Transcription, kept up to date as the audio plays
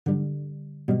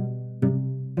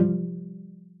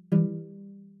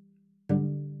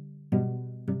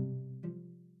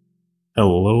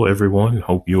Hello, everyone.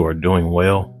 Hope you are doing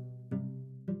well.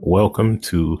 Welcome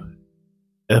to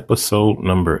episode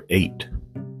number 8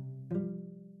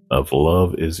 of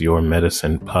Love is Your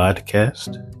Medicine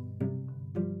podcast.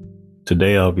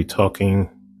 Today, I'll be talking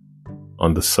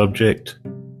on the subject,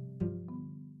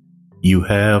 you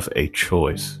have a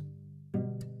choice.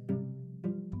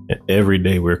 And every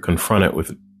day we're confronted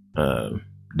with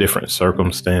different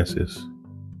circumstances,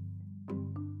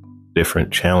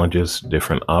 different challenges,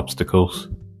 different obstacles.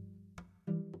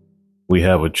 We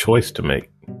have a choice to make.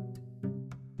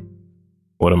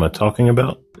 What am I talking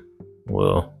about?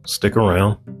 Well, stick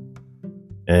around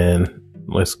and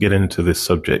let's get into this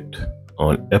subject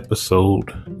on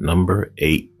episode number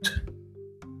 8.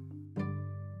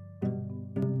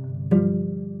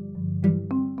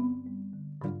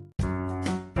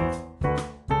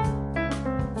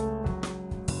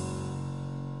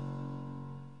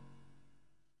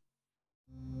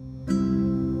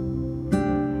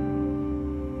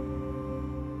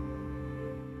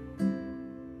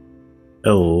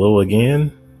 Hello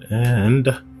again, and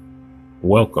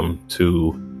welcome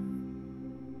to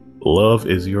Love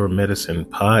is Your Medicine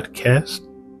podcast.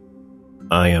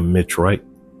 I am Mitch Wright,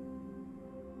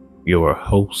 your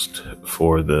host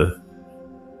for the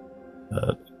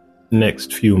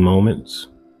next few moments.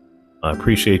 I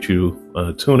appreciate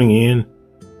you tuning in,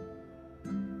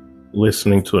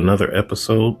 listening to another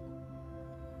episode.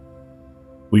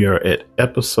 We are at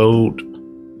episode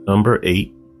number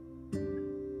 8.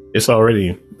 It's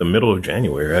already the middle of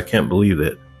January. I can't believe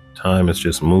that time is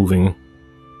just moving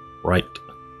right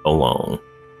along.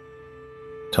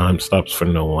 Time stops for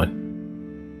no one.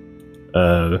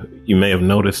 You may have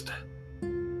noticed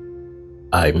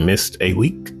I missed a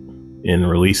week in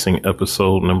releasing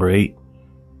episode number 8.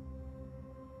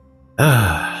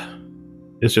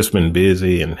 It's just been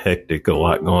busy and hectic, a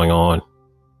lot going on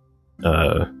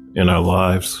in our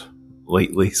lives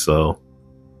lately, so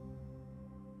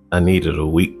I needed a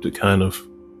week to kind of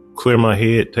clear my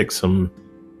head, take some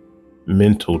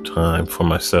mental time for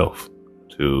myself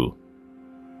to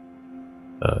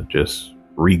just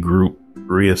regroup,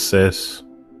 reassess,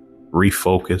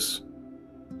 refocus.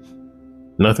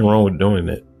 Nothing wrong with doing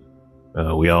it.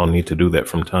 We all need to do that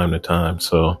from time to time.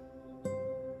 So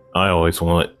I always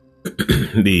want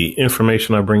the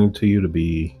information I bring to you to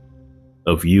be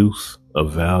of use,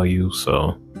 of value.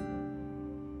 So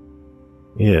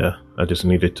yeah, I just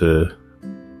needed to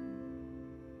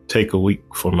take a week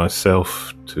for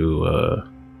myself to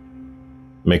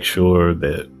make sure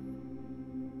that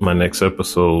my next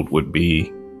episode would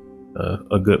be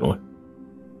a good one.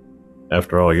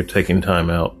 After all, you're taking time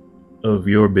out of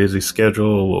your busy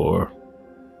schedule or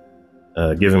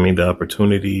giving me the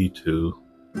opportunity to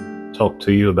talk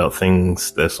to you about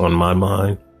things that's on my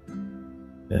mind.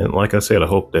 And like I said, I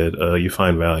hope that you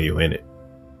find value in it.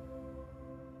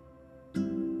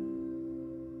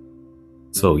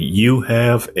 So you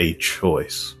have a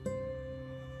choice.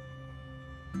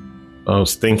 I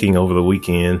was thinking over the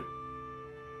weekend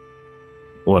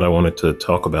what I wanted to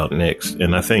talk about next.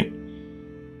 And I think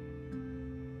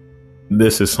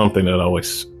this is something that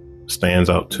always stands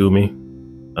out to me.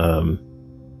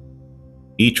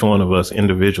 Each one of us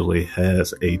individually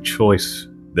has a choice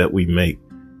that we make.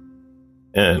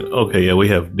 And okay, yeah, we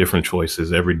have different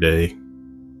choices every day.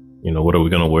 You know, what are we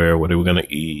going to wear? What are we going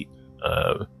to eat?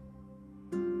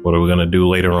 What are we going to do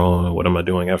later on? What am I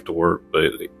doing after work?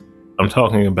 But I'm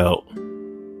talking about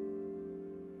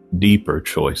deeper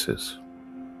choices.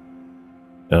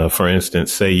 For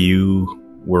instance, say you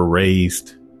were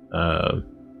raised, you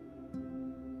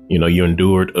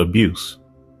endured abuse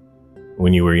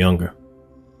when you were younger.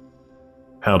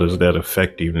 How does that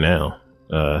affect you now?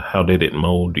 How did it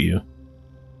mold you?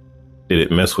 Did it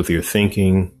mess with your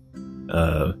thinking,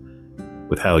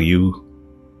 with how you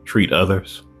treat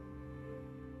others?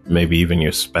 Maybe even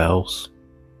your spouse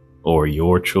or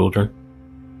your children.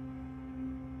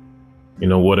 You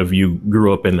know, what if you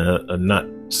grew up in a not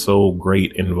so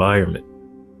great environment?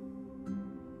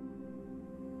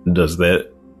 Does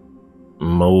that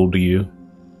mold you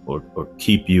or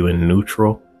keep you in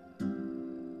neutral?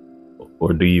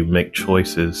 Or do you make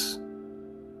choices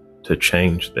to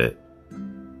change that?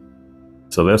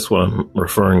 So that's what I'm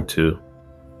referring to.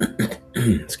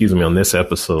 Excuse me, on this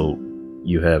episode,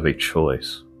 you have a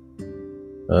choice.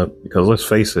 Because let's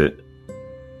face it,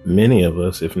 many of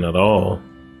us, if not all,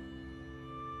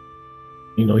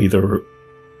 either,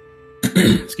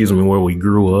 excuse me, where we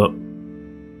grew up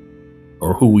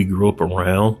or who we grew up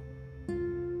around,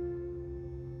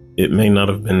 it may not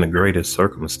have been the greatest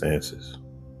circumstances.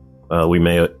 We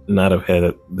may not have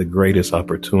had the greatest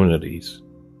opportunities,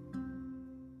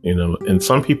 and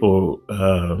some people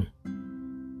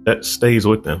that stays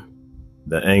with them.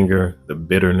 The anger, the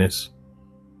bitterness.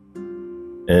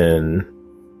 And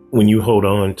when you hold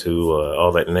on to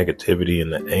all that negativity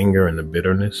and the anger and the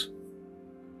bitterness,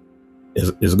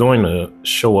 is going to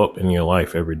show up in your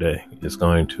life every day. It's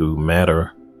going to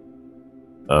matter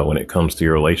when it comes to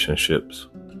your relationships,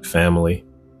 family,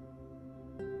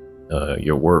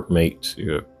 your workmates,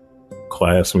 your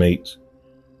classmates.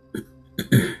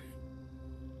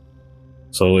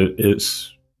 So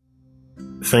it's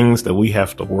things that we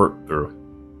have to work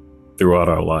throughout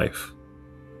our life.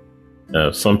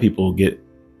 Some people get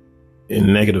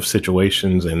in negative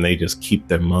situations and they just keep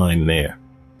their mind there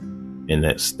in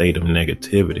that state of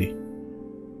negativity.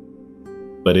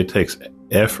 But it takes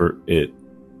effort.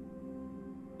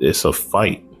 It's a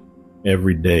fight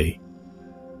every day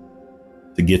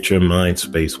to get your mind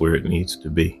space where it needs to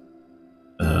be.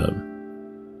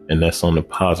 And that's on the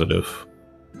positive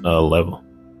level.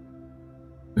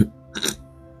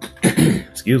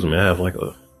 Excuse me, I have like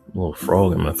a little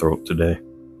frog in my throat today.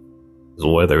 The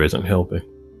weather isn't helping.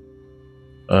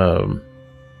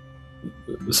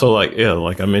 So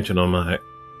like I mentioned on my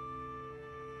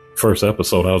first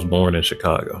episode, I was born in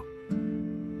Chicago.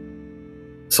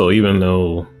 So even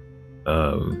though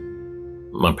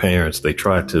my parents, they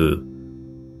tried to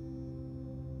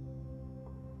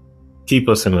keep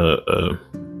us in a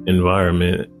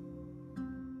environment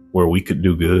where we could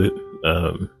do good,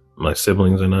 my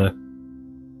siblings and I,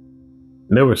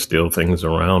 there were still things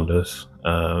around us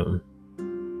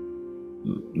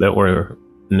that were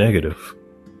negative.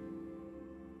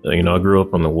 I grew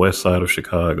up on the west side of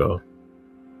Chicago,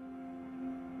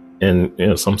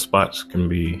 and some spots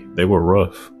they were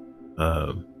rough.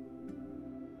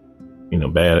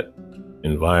 Bad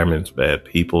environments, bad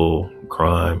people,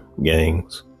 crime,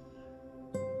 gangs.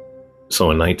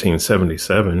 So in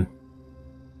 1977,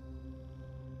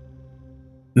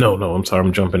 no, I'm sorry,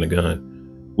 I'm jumping the gun.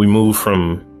 We moved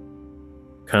from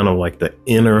kind of like the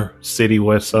inner city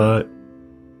west side,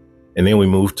 and then we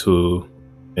moved to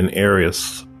an area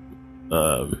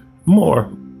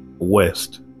more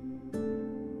west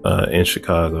in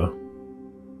Chicago.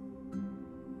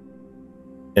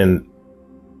 And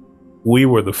we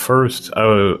were the first,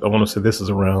 I want to say this is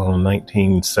around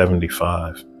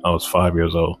 1975. I was 5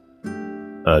 years old.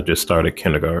 Just started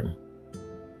kindergarten.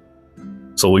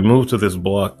 So we moved to this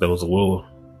block that was a little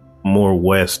more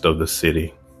west of the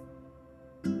city.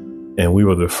 And we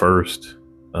were the first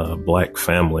black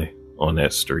family on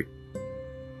that street.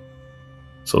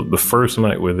 So the first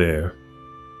night we're there,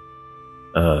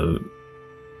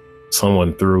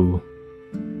 someone threw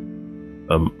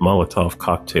a Molotov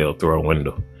cocktail through our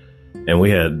window. And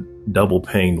we had double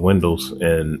paned windows,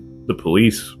 and the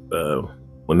police,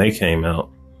 when they came out,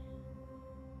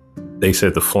 they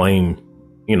said the flame,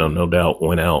 no doubt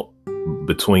went out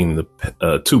between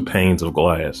the two panes of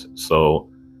glass. So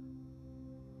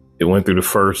it went through the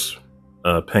first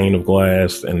pane of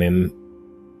glass, and then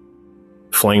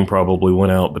flame probably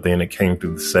went out, but then it came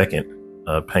through the second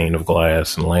pane of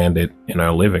glass and landed in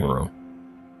our living room.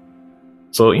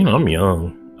 So, I'm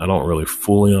young. I don't really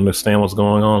fully understand what's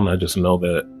going on. I just know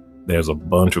that there's a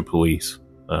bunch of police,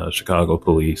 Chicago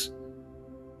police,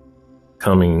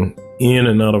 coming in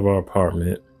and out of our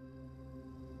apartment.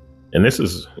 And this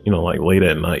is, like late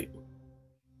at night.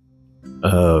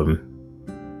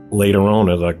 Later on,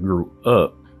 as I grew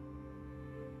up,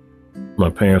 my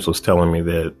parents was telling me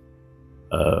that,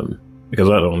 because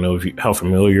I don't know how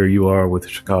familiar you are with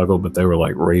Chicago, but they were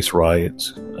like race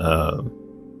riots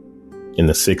in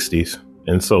the 60s.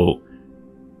 And so,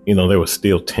 there was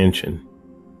still tension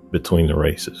between the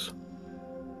races.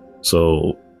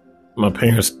 So my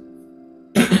parents,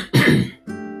 my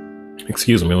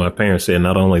parents said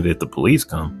not only did the police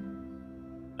come,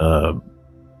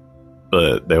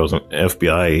 but there was an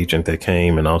FBI agent that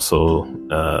came, and also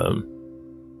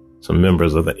some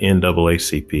members of the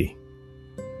NAACP.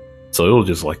 So it was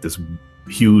just like this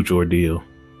huge ordeal.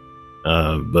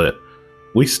 But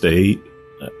we stayed,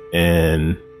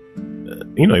 and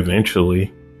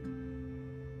eventually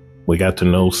we got to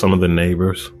know some of the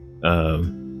neighbors.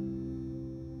 And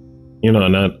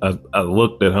I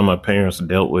looked at how my parents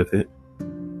dealt with it.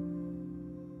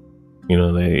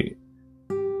 They,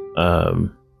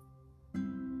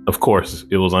 of course,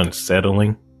 it was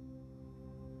unsettling,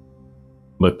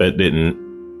 but that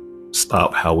didn't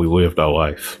stop how we lived our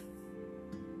life.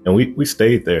 And we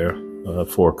stayed there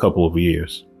for a couple of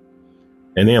years.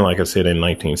 And then, like I said, in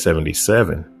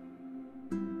 1977,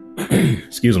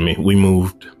 we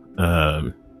moved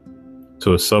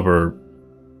to a suburb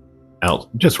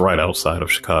just right outside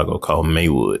of Chicago called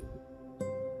Maywood.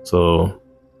 So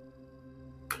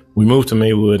we moved to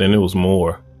Maywood, and it was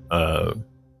more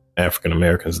African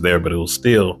Americans there, but it was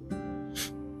still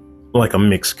like a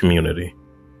mixed community.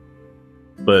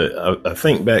 But I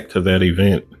think back to that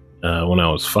event when I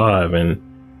was 5, and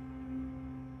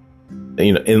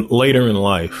later in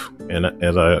life, and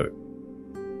as I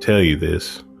tell you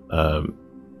this,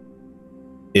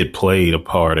 it played a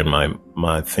part in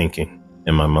my thinking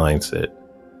and my mindset.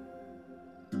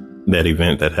 That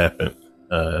event that happened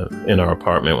in our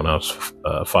apartment when I was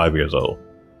 5 years old.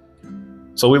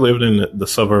 So we lived in the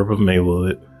suburb of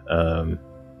Maywood.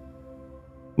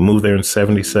 Moved there in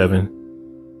 1977.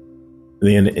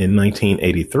 Then in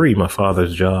 1983, my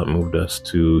father's job moved us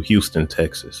to Houston,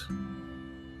 Texas.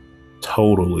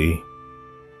 Totally,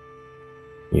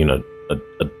 a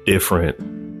different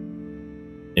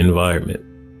environment.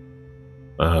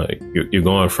 You're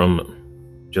going from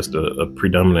just a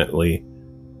predominantly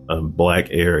black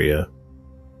area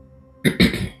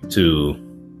to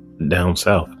down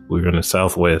south. We were in the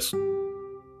Southwest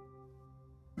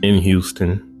in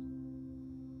Houston.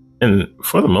 And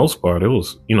for the most part, it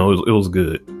was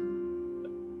good.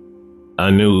 I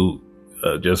knew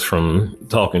just from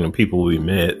talking to people we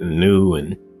met and knew,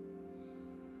 and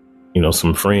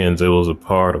some friends, it was a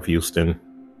part of Houston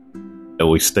that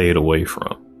we stayed away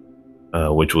from,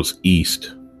 which was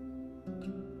east.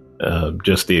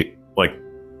 Just the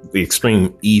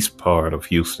extreme east part of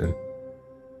Houston,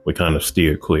 we kind of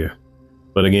steered clear.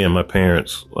 But again, my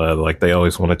parents, like they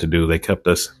always wanted to do, they kept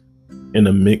us in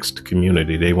a mixed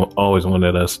community. They always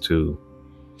wanted us to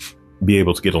be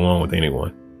able to get along with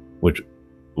anyone, which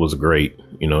was great.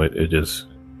 It just,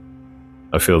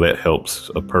 I feel that helps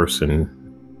a person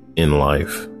in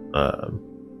life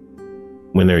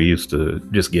when they're used to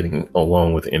just getting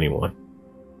along with anyone.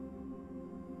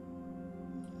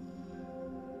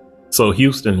 So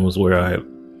Houston was where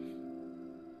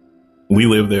we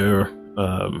lived there.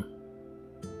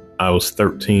 I was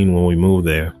 13 when we moved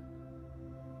there.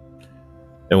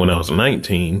 And when I was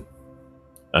 19,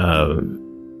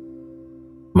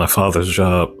 my father's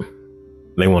job,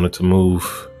 they wanted to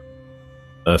move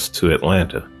us to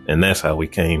Atlanta. And that's how we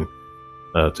came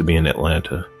to be in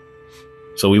Atlanta.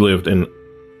 So we lived in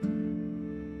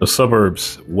the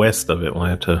suburbs west of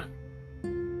Atlanta.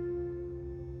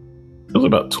 It was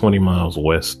about 20 miles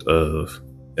west of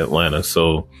Atlanta.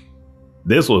 So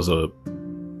this was a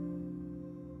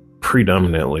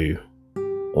predominantly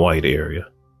white area,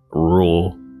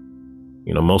 rural.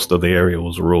 Most of the area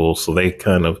was rural. So they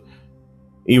kind of,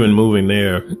 even moving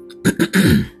there,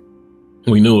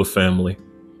 we knew a family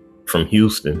from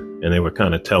Houston, and they were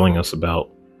kind of telling us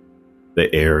about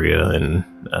the area. And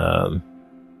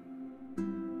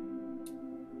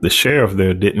the sheriff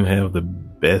there didn't have the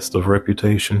best of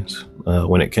reputations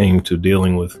when it came to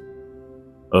dealing with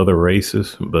other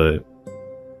races. But,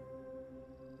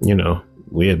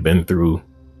 we had been through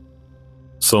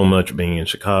so much being in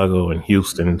Chicago and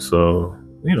Houston. So,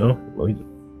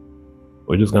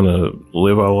 we're just going to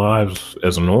live our lives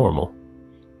as normal.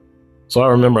 So I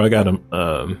remember I got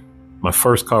my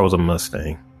first car was a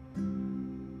Mustang,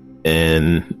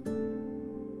 and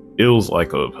it was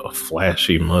like a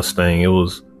flashy Mustang. It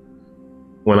was,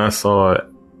 when I saw it,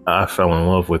 I fell in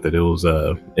love with it. It was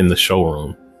in the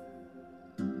showroom,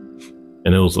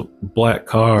 and it was a black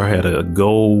car, had a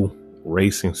gold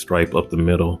racing stripe up the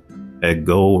middle, had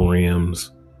gold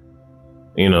rims,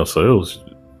 so it was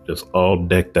just all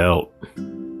decked out.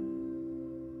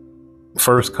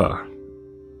 First car.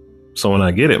 So when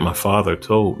I get it, my father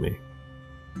told me,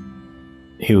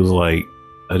 he was like,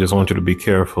 I just want you to be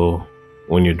careful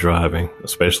when you're driving,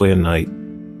 especially at night.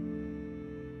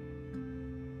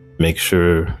 Make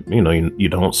sure, you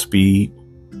don't speed.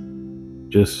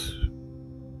 Just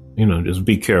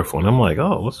be careful. And I'm like,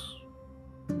 oh,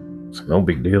 it's no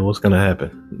big deal. What's going to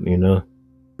happen?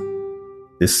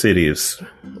 This city is,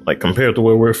 like, compared to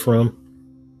where we're from,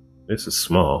 this is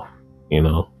small,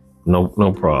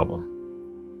 no problem.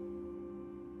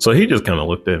 So he just kind of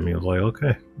looked at me and was like,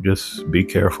 okay, just be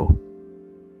careful.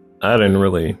 I didn't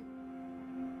really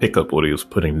pick up what he was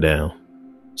putting down.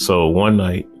 So one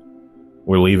night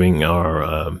we're leaving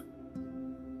our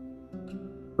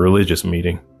religious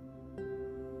meeting,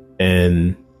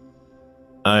 and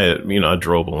I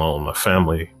drove alone. My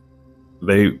family,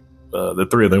 the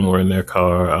three of them were in their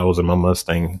car. I was in my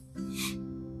Mustang,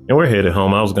 and we're headed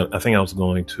home. I think I was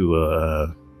going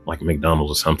to like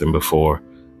McDonald's or something before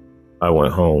I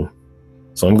went home.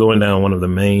 So I'm going down one of the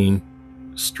main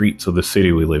streets of the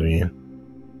city we live in,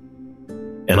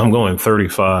 and I'm going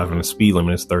 35, and the speed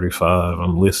limit is 35.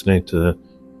 I'm listening to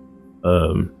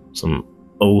some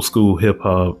old school hip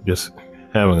hop, just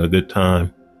having a good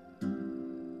time.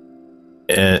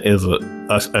 And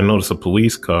I noticed a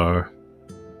police car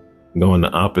going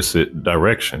the opposite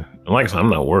direction. And like I said, I'm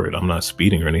not worried. I'm not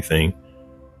speeding or anything.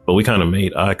 But we kind of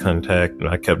made eye contact and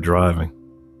I kept driving.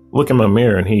 Look in my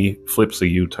mirror and he flips a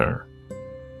U-turn.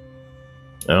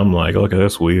 And I'm like, okay,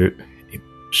 that's weird. He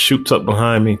shoots up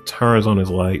behind me, turns on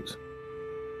his lights.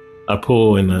 I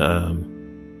pull in the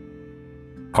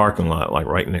parking lot, like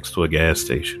right next to a gas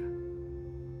station.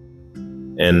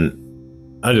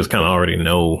 And I just kind of already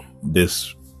know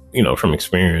this, from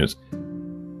experience.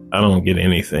 I don't get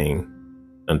anything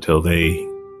until they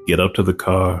get up to the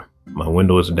car. My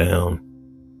window is down.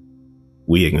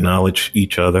 We acknowledge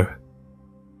each other.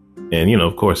 And,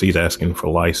 of course, he's asking for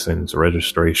license,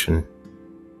 registration.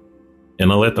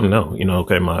 And I let them know,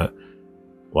 okay, my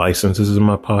license is in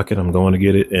my pocket. I'm going to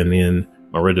get it. And then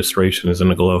my registration is in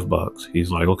the glove box.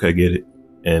 He's like, okay, get it.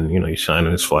 And, he's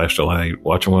shining his flashlight,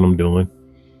 watching what I'm doing.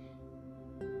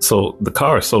 So the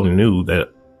car is so new that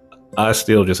I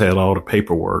still just had all the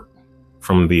paperwork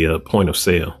from the point of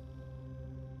sale.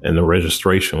 And the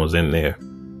registration was in there.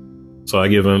 So I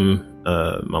give him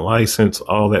my license,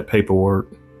 all that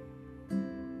paperwork.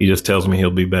 He just tells me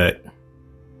he'll be back.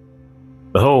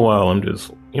 The whole while I'm just,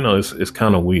 it's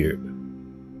kind of weird.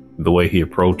 The way he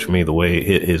approached me, the way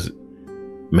his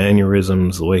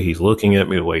mannerisms, the way he's looking at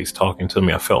me, the way he's talking to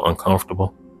me, I felt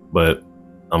uncomfortable. But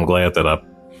I'm glad that I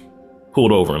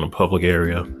pulled over in a public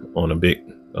area on a big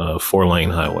 4-lane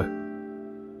highway.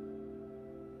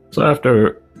 So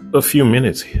after a few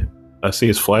minutes, I see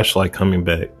his flashlight coming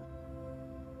back.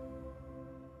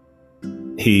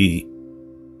 He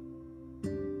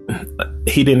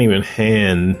didn't even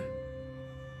hand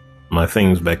my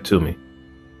things back to me.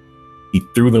 He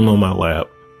threw them on my lap,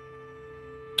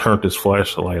 turned his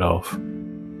flashlight off,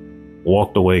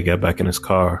 walked away, got back in his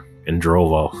car, and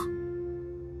drove off.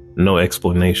 No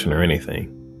explanation or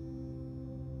anything.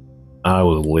 I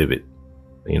was livid,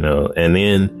 and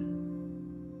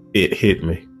then it hit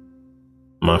me.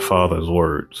 My father's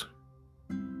words,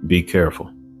 be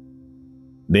careful.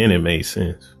 Then it made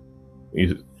sense.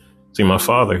 See, my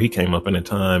father, he came up in a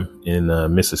time in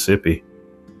Mississippi.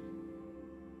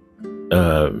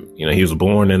 He was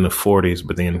born in the 40s,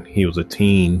 but then he was a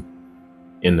teen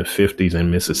in the 50s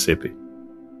in Mississippi.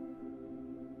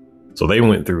 So they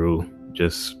went through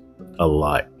just a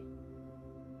lot.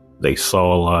 They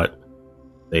saw a lot.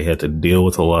 They had to deal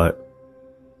with a lot.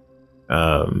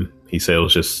 He said it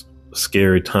was just a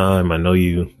scary time. I know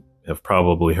you have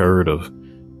probably heard of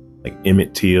like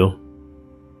Emmett Till,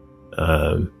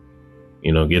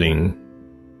 getting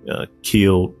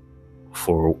killed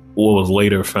for what was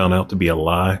later found out to be a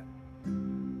lie.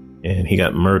 And he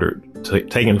got murdered,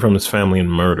 taken from his family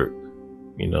and murdered.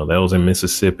 That was in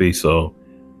Mississippi. So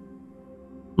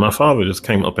my father just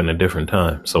came up in a different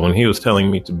time. So when he was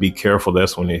telling me to be careful,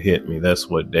 that's when it hit me. That's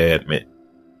what Dad meant.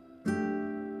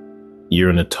 You're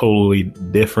in a totally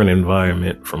different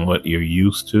environment from what you're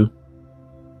used to.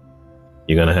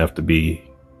 You're going to have to be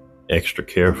extra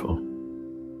careful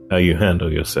how you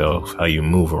handle yourself, how you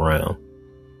move around.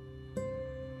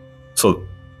 So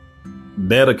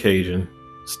that occasion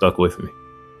stuck with me.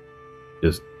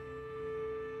 Just,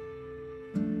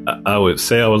 I would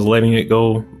say I was letting it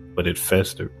go, but it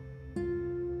festered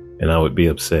and I would be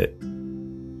upset.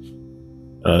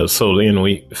 So then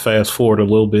we fast forward a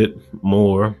little bit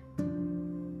more.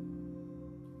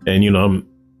 And, I'm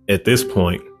at this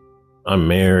point, I'm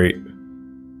married,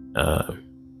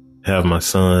 have my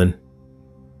son.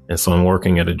 And so I'm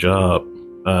working at a job.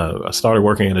 I started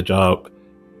working at a job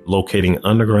locating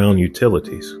underground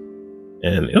utilities.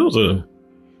 And it was a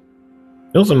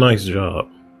nice job.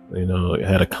 It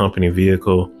had a company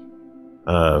vehicle.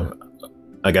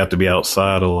 I got to be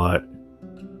outside a lot.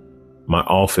 My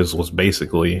office was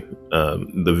basically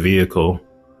the vehicle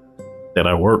that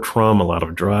I worked from, a lot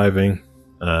of driving.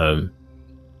 So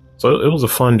it was a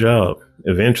fun job.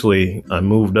 Eventually, I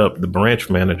moved up. The branch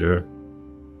manager,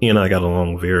 he and I got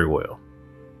along very well.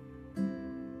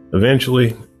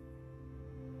 Eventually,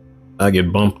 I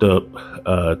get bumped up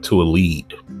to a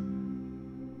lead.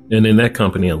 And in that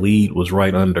company, a lead was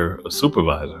right under a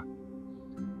supervisor.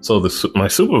 So my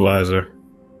supervisor,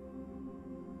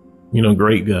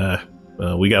 great guy.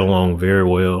 We got along very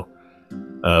well.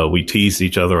 We teased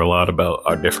each other a lot about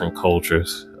our different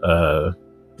cultures.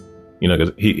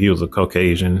 Because he was a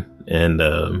Caucasian, and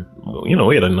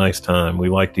we had a nice time. We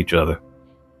liked each other.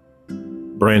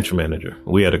 Branch manager,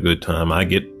 we had a good time. I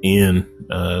get in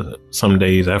some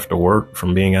days after work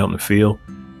from being out in the field,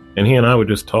 and he and I would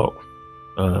just talk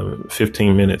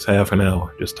 15 minutes, half an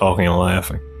hour, just talking and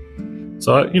laughing.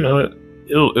 So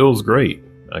it was great.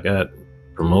 I got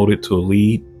promoted to a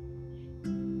lead.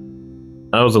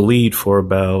 I was a lead for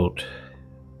about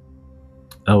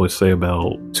I would say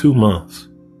about 2 months,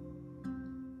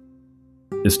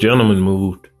 this gentleman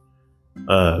moved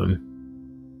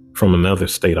from another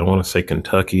state. I want to say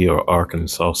Kentucky or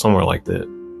Arkansas, somewhere like that.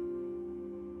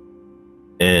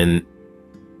 And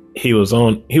he was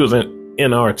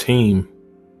in our team,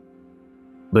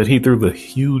 but he threw the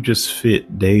hugest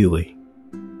fit daily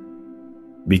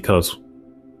because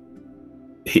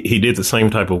he did the same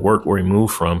type of work where he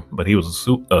moved from, but he was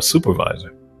a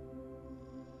supervisor.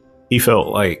 He felt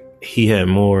like he had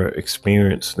more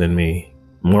experience than me,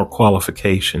 more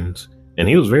qualifications, and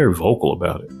he was very vocal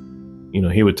about it. You know,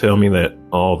 he would tell me that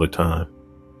all the time.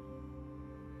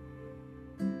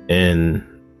 And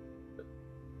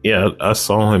yeah, I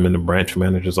saw him in the branch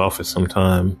manager's office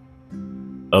sometime.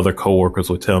 Other coworkers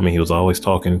would tell me he was always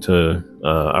talking to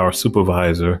our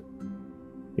supervisor,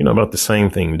 you know, about the same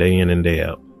thing day in and day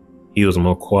out. He was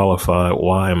more qualified.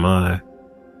 Why am I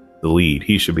the lead?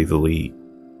 He should be the lead.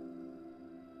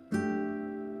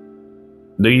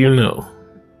 Do you know,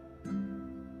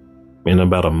 in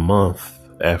about a month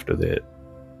after that,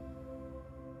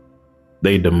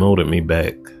 they demoted me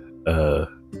back to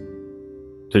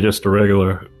just a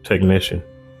regular technician,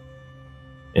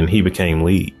 and he became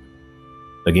lead.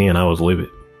 Again, I was livid.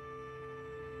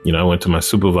 You know, I went to my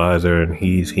supervisor, and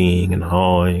he's heeing and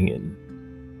hawing, and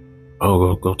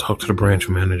go talk to the branch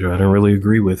manager. I didn't really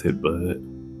agree with it, but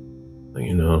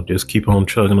you know, just keep on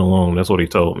chugging along. That's what he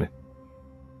told me.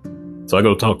 So I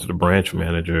go talk to the branch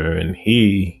manager, and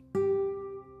he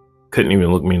couldn't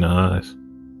even look me in the eyes.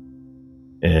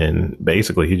 And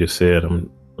basically, he just said, "I'm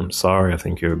sorry. I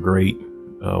think you're a great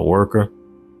worker.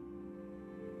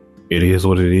 It is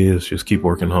what it is. Just keep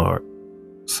working hard."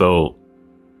 So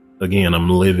again, I'm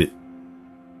livid.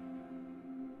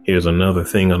 Here's another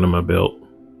thing under my belt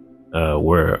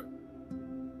where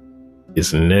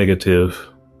it's negative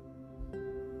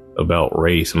about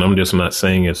race, and I'm just not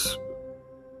saying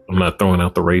I'm not throwing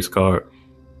out the race card.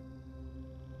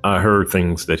 I heard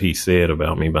things that he said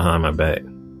about me behind my back.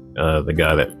 The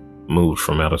guy that moved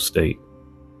from out of state.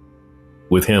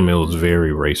 With him, it was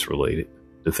very race related,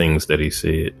 the things that he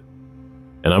said.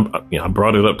 And I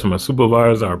brought it up to my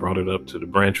supervisor. I brought it up to the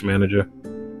branch manager.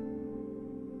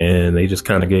 And they just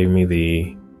kind of gave me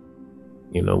the,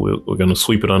 you know, we're going to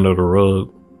sweep it under the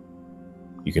rug.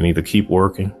 You can either keep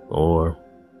working or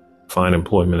find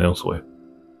employment elsewhere.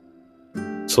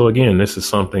 So again, this is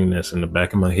something that's in the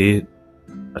back of my head.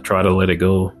 I try to let it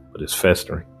go, but it's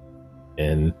festering.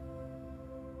 And,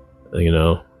 you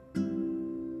know,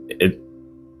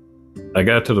 I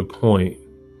got to the point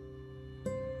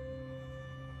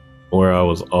where I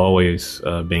was always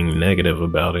being negative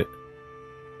about it.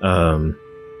 And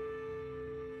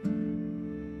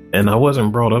I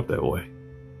wasn't brought up that way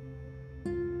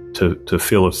to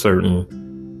feel a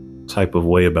certain type of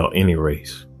way about any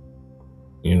race.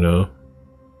 You know,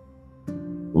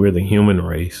 we're the human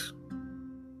race.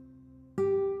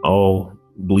 All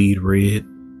bleed red.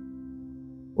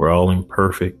 We're all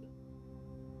imperfect.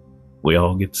 We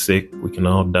all get sick. We can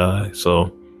all die.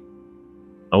 So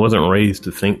I wasn't raised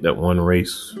to think that one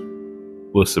race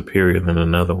was superior than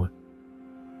another one.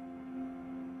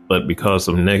 But because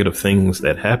of negative things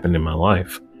that happened in my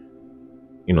life,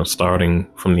 you know, starting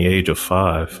from the age of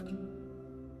 5,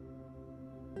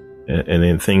 and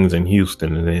then things in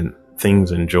Houston, and then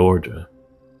things in Georgia,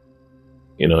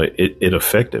 you know, it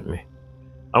affected me.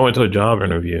 I went to a job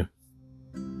interview,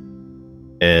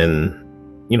 and,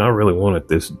 you know, I really wanted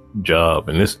this job,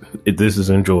 and this is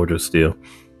in Georgia still.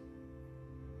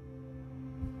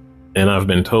 And I've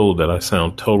been told that I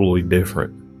sound totally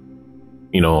different,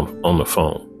 you know, on the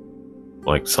phone.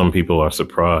 Like, some people are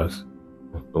surprised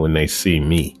when they see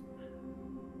me.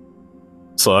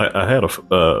 So I had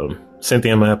sent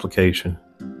in my application,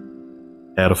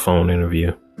 had a phone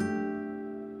interview,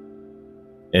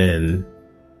 and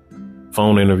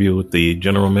phone interview with the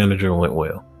general manager went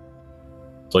well.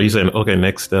 So he said, okay,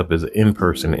 next step is an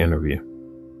in-person interview.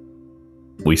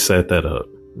 We set that up.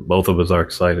 Both of us are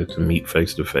excited to meet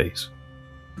face to face.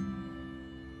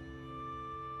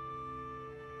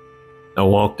 I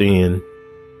walked in,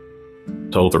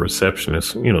 told the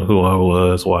receptionist, you know, who I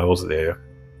was, why I was there.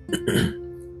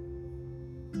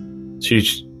 She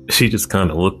just kind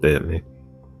of looked at me.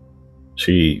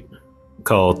 She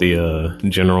called the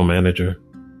general manager,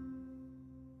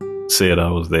 said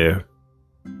I was there.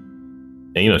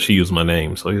 And, you know, she used my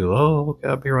name. So he was, oh, okay,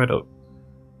 I'll be right up.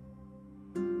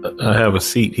 I have a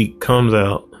seat. He comes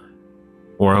out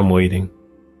where I'm waiting.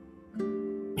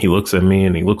 He looks at me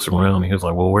and he looks around and he was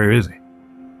like, well, where is he?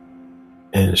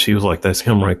 And she was like, that's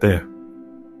him right there.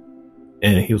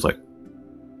 And he was like,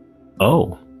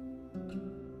 oh.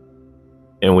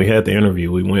 And we had the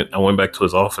interview. I went back to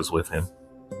his office with him,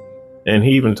 and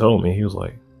he even told me, he was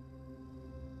like,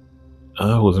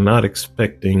 I was not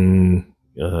expecting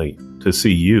to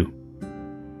see you.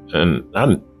 And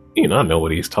I know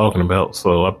what he's talking about.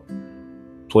 So I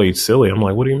played silly. I'm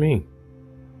like, what do you mean?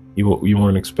 You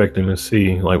weren't expecting to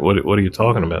see, like, what are you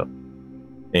talking about?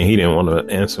 And he didn't want to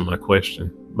answer my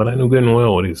question, but I knew good and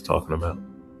well what he was talking about.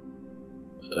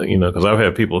 Because I've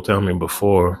had people tell me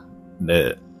before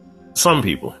that some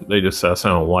people, they just say I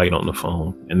sound white on the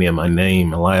phone, and then my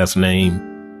last name,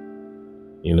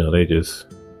 they just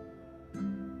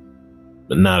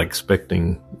not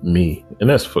expecting me. And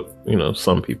that's for,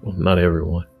 some people, not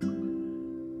everyone.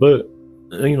 But,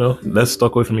 that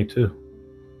stuck with me too.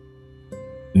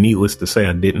 Needless to say,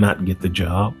 I did not get the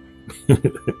job. I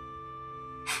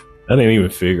didn't even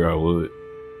figure I would.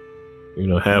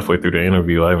 Halfway through the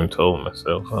interview, I even told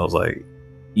myself, I was like,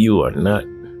 you are not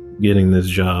getting this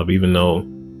job, even though,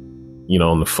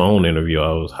 on the phone interview,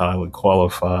 I was highly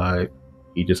qualified.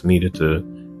 He just needed to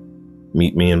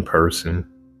meet me in person.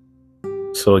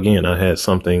 So again, I had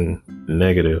something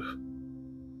negative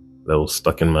that was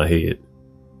stuck in my head.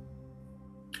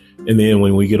 And then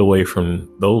when we get away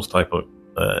from those type of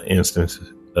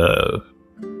instances,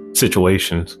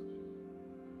 situations,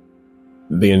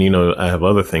 then, I have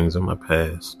other things in my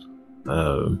past,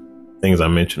 things I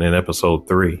mentioned in episode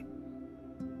 3,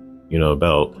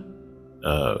 about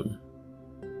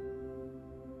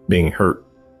being hurt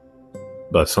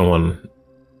by someone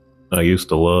I used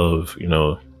to love,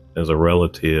 as a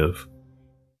relative.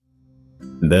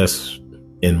 That's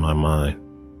in my mind.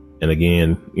 And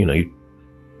again, you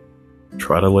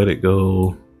try to let it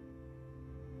go,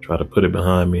 try to put it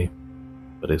behind me,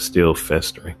 but it's still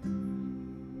festering.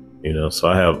 So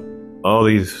I have all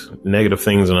these negative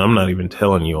things, and I'm not even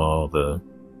telling you all the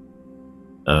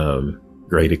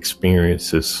great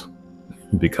experiences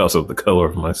because of the color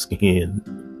of my skin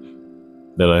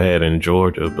that I had in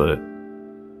Georgia. But,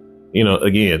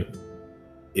 again,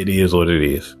 it is what it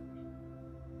is.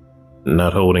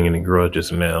 Not holding any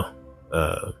grudges now.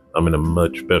 I'm in a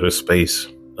much better space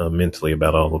mentally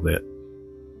about all of that.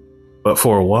 But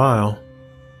for a while,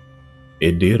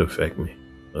 it did affect me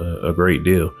a great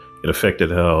deal. It affected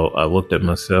how I looked at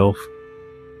myself.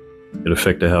 It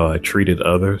affected how I treated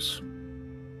others,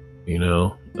 and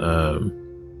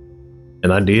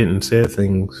I did and said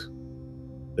things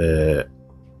that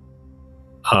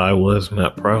I was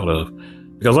not proud of.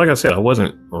 Because like I said, I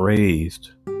wasn't raised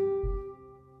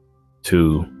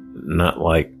to not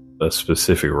like a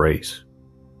specific race.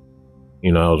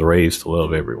 I was raised to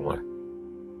love everyone.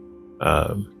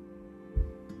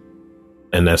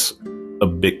 And that's a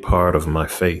big part of my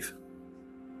faith.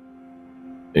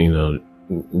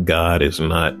 God is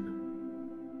not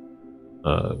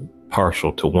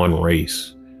partial to one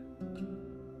race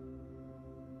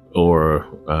or,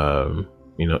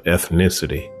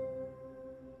 ethnicity.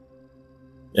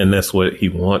 And that's what he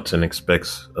wants and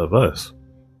expects of us,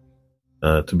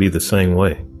 to be the same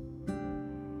way.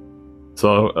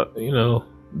 So,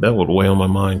 that would weigh on my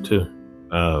mind too.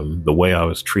 The way I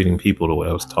was treating people, the way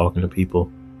I was talking to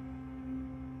people,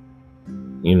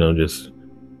 just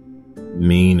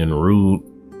mean and rude,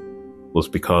 was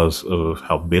because of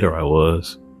how bitter I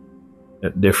was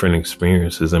at different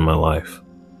experiences in my life.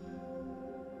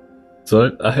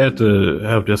 So I had to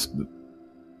have just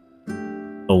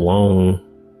a long,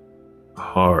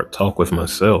 hard talk with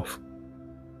myself,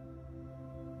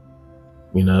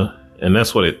 and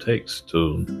that's what it takes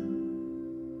to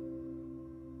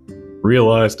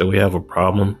realize that we have a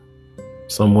problem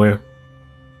somewhere,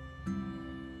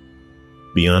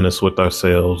 be honest with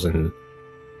ourselves, and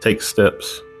take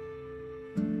steps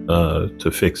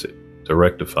to fix it, to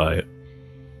rectify it.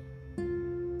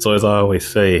 So as I always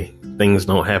say, things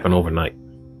don't happen overnight.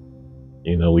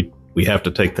 We have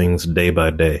to take things day by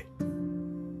day.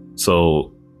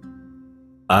 So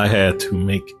I had to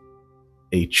make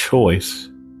a choice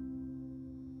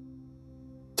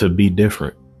to be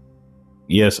different.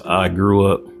 Yes, I grew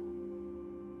up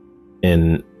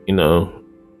in,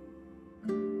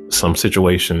 some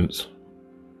situations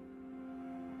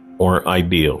weren't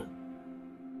ideal.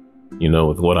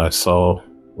 With what I saw,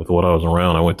 with what I was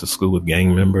around. I went to school with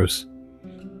gang members.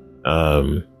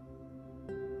 And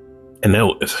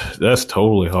that's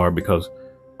totally hard because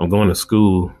I'm going to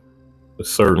school with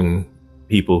certain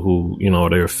people who,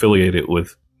 they're affiliated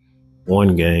with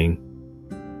one gang.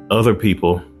 Other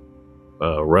people,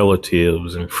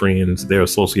 relatives and friends, they're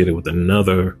associated with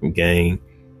another gang.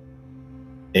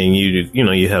 And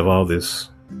you have all these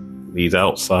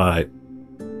outside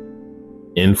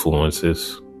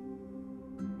influences,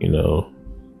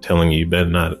 telling you better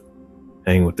not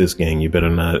hang with this gang. You better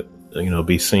not,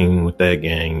 be seen with that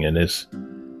gang. And it's,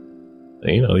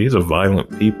 these are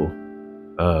violent people.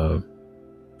 I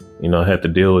had to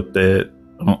deal with that.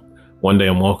 One day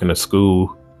I'm walking to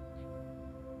school,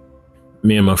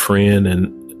 me and my friend,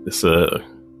 and it's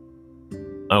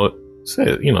I would say,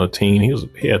 a teen.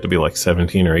 He had to be like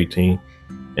 17 or 18,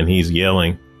 and he's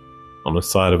yelling on the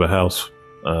side of a house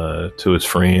to his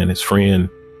friend. His friend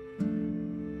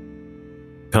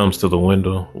comes to the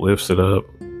window, lifts it up,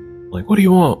 like, "What do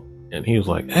you want?" And he was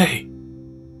like, "Hey,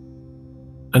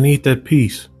 I need that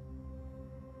piece."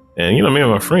 And, me and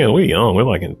my friend, we're young. We're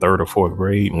like in 3rd or 4th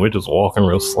grade, and we're just walking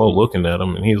real slow looking at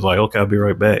him. And he's like, "Okay, I'll be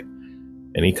right back."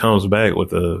 And he comes back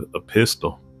with a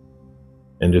pistol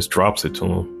and just drops it to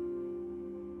him.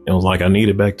 And was like, "I need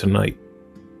it back tonight."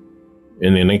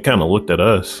 And then they kind of looked at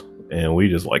us, and we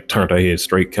just like turned our heads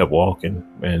straight, kept walking.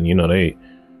 And, they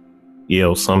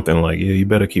yelled something like, "Yeah, you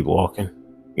better keep walking."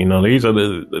 These are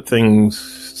the things,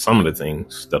 some of the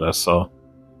things that I saw.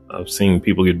 I've seen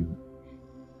people get,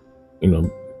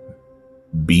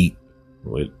 beat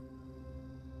with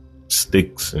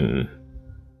sticks and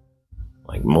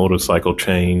like motorcycle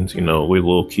chains, with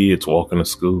little kids walking to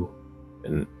school.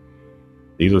 And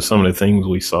these are some of the things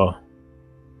we saw.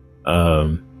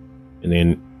 And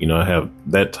then, I have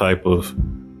those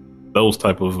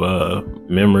type of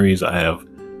memories. I have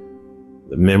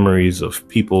the memories of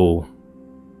people,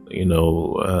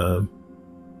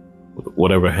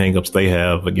 whatever hangups they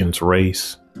have against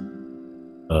race,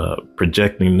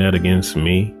 projecting that against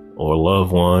me or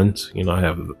loved ones. I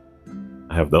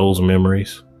have those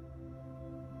memories.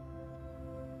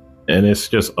 And it's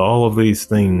just all of these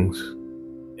things,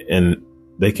 and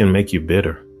they can make you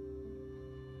bitter.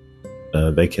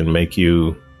 They can make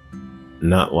you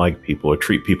not like people or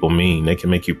treat people mean. They can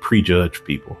make you prejudge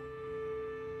people.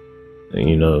 And,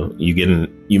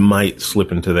 you might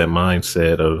slip into that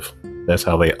mindset of that's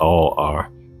how they all are,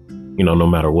 no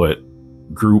matter what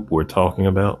group we're talking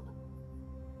about.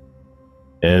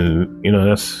 And,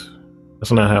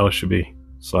 that's not how it should be.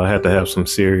 So I had to have some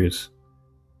serious,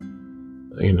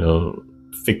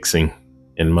 fixing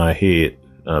in my head,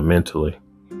 mentally,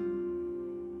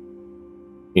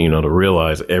 to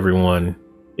realize everyone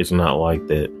is not like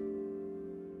that.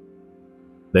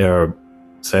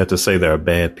 Sad to say, there are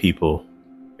bad people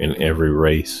in every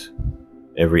race,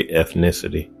 every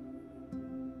ethnicity.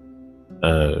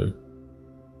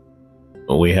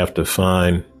 We have to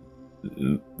find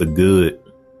the good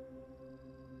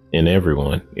in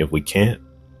everyone. If we can't,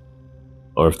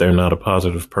 or if they're not a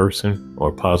positive person or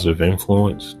a positive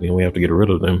influence, then we have to get rid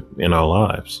of them in our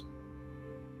lives.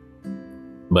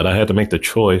 But I had to make the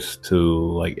choice to,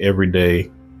 like, every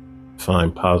day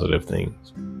find positive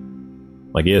things.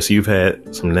 Like, yes, you've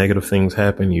had some negative things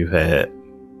happen. You've had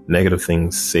negative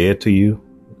things said to you.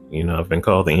 I've been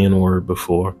called the N-word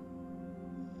before.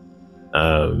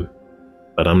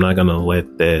 But I'm not going to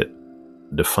let that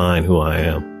define who I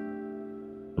am.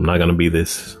 I'm not going to be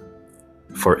this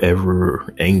forever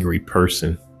angry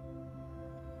person,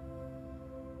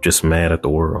 just mad at the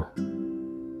world.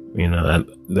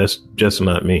 That's just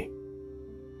not me.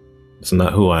 It's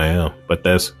not who I am, but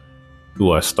that's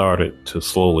who I started to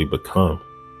slowly become.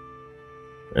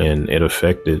 And it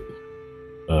affected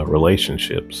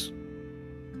relationships.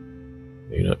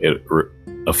 It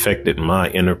affected my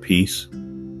inner peace,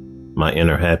 my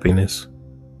inner happiness.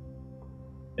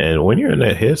 And when you're in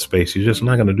that headspace, you're just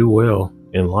not going to do well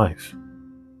in life.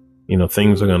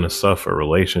 Things are going to suffer.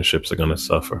 Relationships are going to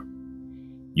suffer.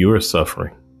 You are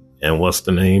suffering. And what's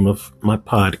the name of my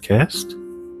podcast?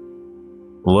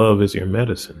 Love is your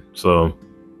medicine. So,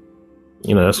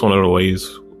 that's one of the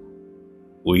ways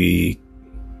we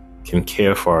can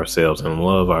care for ourselves and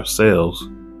love ourselves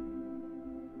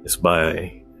is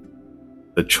by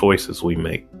the choices we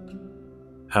make,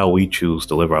 how we choose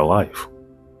to live our life.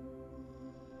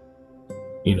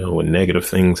 When negative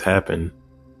things happen,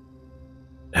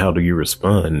 how do you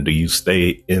respond? Do you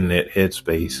stay in that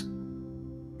headspace,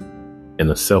 in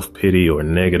a self-pity or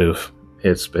negative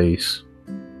headspace,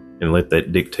 and let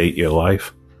that dictate your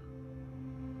life?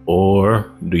 Or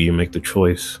do you make the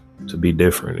choice to be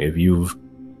different? If you've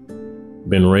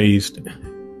been raised,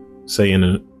 say, in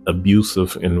an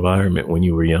abusive environment when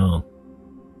you were young,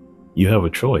 you have a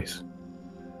choice.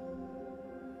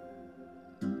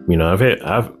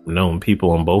 I've known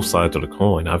people on both sides of the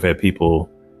coin. I've had people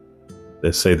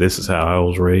that say, this is how I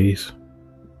was raised,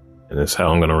 and this is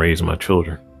how I'm going to raise my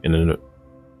children in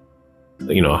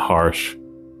a harsh,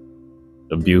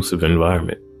 abusive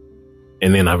environment.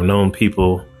 And then I've known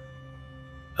people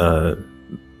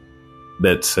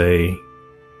that say,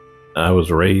 I was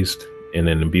raised in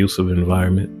an abusive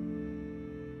environment,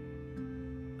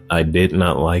 I did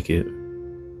not like it.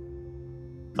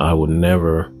 I would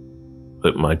never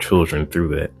put my children through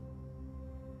that.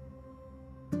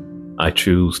 I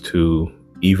choose to,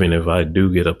 even if I do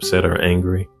get upset or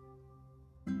angry,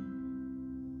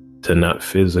 to not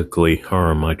physically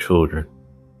harm my children.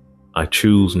 I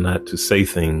choose not to say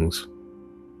things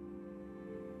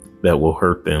that will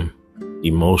hurt them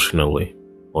emotionally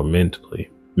or mentally.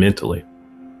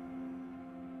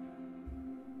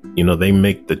 They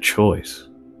make the choice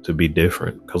to be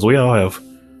different, because we all have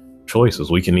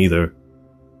choices. We can either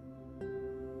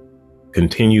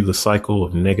continue the cycle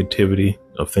of negativity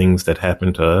of things that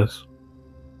happen to us,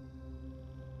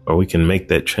 or we can make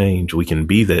that change. We can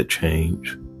be that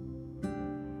change,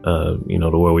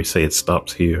 to where we say it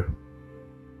stops here.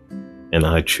 And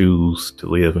I choose to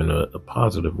live in a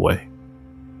positive way.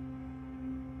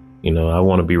 I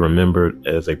want to be remembered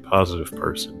as a positive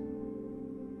person.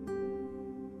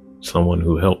 Someone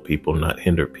who helped people, not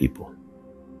hindered people.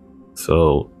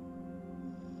 So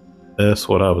that's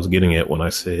what I was getting at when I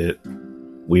said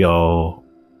we all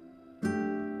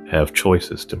have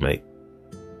choices to make.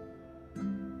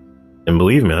 And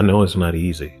believe me, I know it's not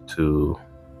easy to,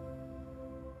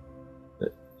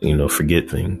 forget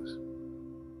things.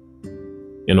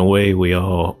 In a way, we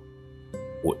all,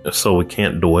 so we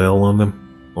can't dwell on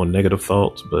them, on negative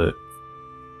thoughts, but,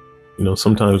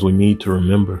 sometimes we need to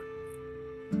remember.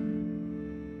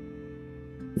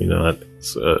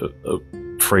 It's a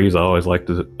phrase I always like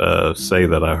to say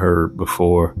that I heard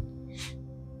before.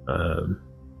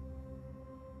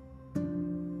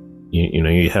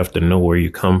 You have to know where you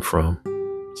come from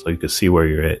so you can see where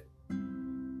you're at.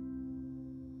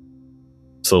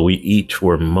 So we each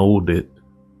were molded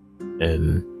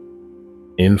and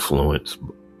influenced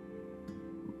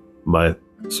by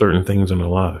certain things in our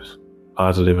lives,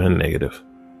 positive and negative.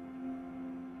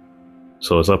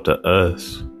 So it's up to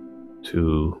us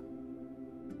to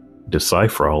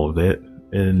decipher all of that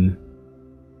and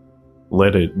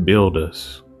let it build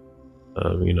us.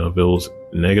 If it was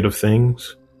negative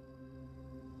things,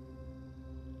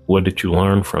 what did you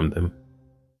learn from them?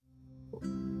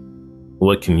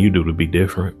 What can you do to be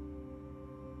different?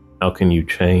 How can you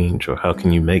change, or how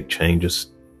can you make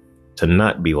changes to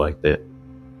not be like that?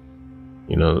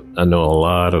 I know a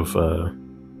lot of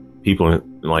people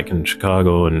in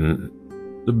Chicago and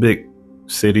the big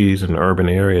cities and urban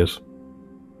areas,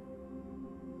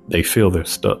 they feel they're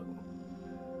stuck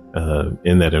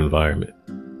in that environment.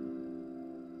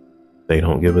 They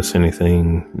don't give us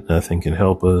anything. Nothing can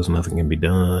help us. Nothing can be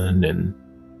done. And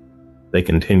they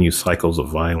continue cycles of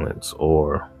violence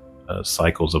or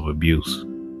cycles of abuse.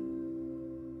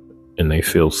 And they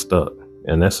feel stuck.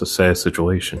 And that's a sad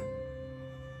situation.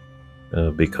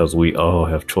 Because we all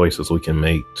have choices we can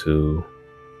make to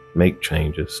make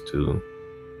changes, to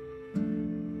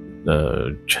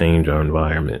change our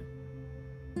environment.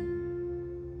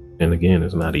 And again,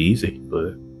 it's not easy,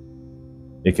 but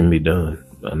it can be done.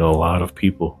 I know a lot of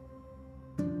people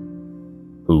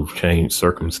who've changed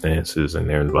circumstances in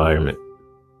their environment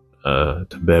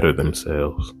to better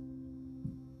themselves.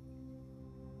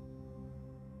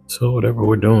 So whatever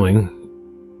we're doing,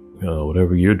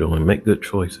 whatever you're doing, make good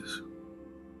choices.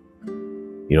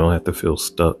 You don't have to feel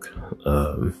stuck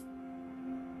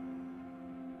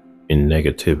in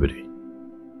negativity.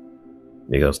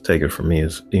 Because take it from me,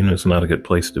 it's not a good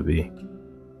place to be.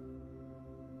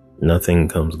 Nothing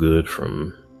comes good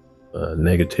from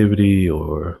negativity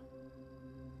or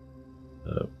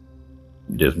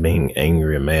just being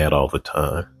angry and mad all the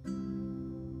time.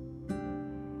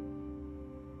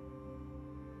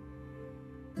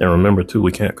 And remember too,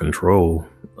 we can't control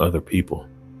other people.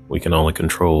 We can only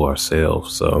control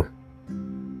ourselves. So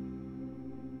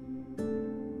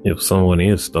if someone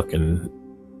is stuck in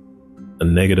a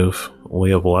negative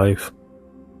way of life,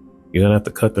 you're gonna have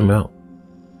to cut them out.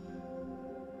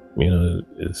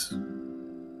 It's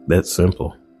that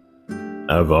simple.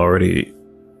 I've already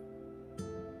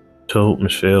told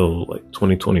Michelle,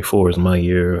 2024 is my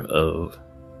year of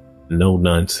no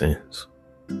nonsense.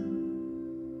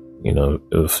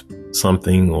 If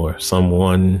something or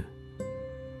someone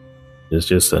is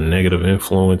just a negative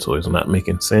influence or is not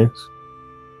making sense,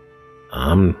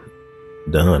 I'm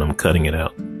done. I'm cutting it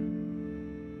out.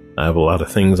 I have a lot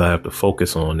of things I have to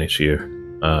focus on this year.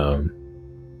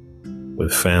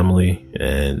 With family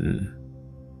and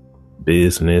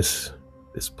business,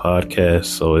 this podcast.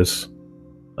 So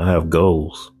I have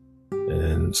goals.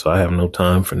 And so I have no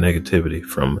time for negativity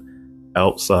from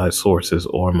outside sources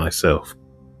or myself.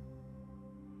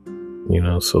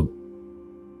 So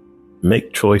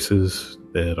make choices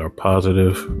that are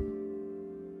positive,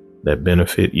 that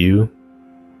benefit you,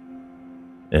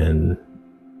 and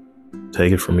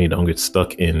take it from me, don't get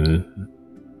stuck in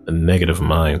a negative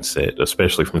mindset,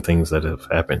 especially from things that have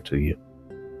happened to you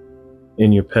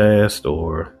in your past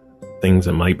or things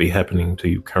that might be happening to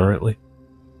you currently.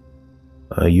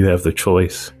 You have the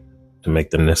choice to make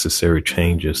the necessary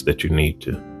changes that you need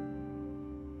to.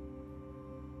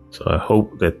 So I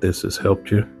hope that this has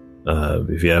helped you.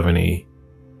 If you have any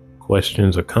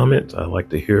questions or comments, I'd like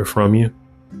to hear from you.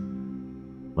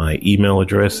 My email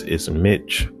address is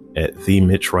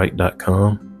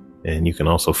mitch@themitchwright.com, and you can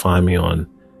also find me on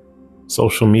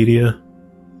social media,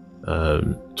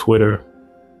 Twitter,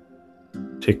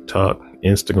 TikTok,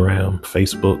 Instagram,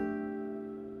 Facebook,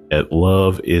 at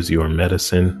Love Is Your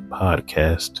Medicine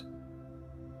Podcast.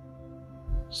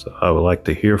 So I would like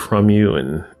to hear from you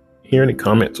and hear any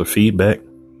comments or feedback.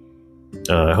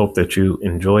 I hope that you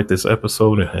enjoyed this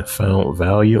episode and have found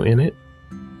value in it.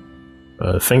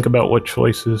 Think about what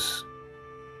choices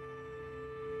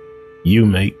you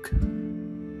make.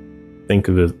 Think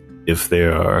of it if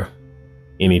there are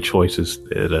any choices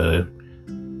that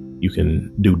you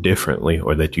can do differently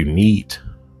or that you need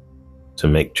to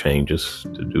make changes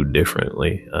to do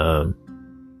differently.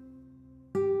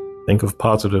 Think of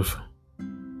positive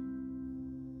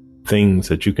things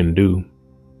that you can do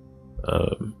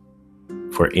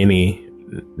for any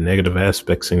negative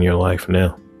aspects in your life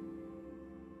now.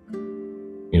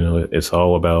 You know, it's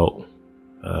all about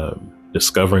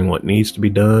discovering what needs to be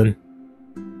done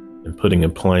and putting a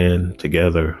plan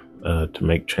together to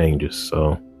make changes.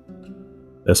 So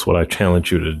that's what I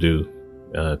challenge you to do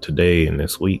today and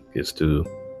this week, is to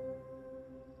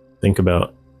think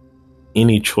about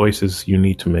any choices you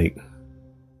need to make,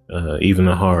 even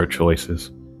the hard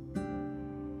choices,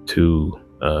 to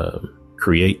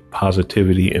create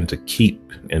positivity and to keep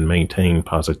and maintain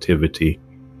positivity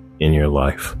in your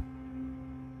life.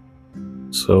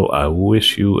 So I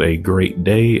wish you a great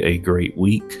day, a great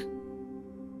week.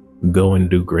 Go and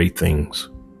do great things.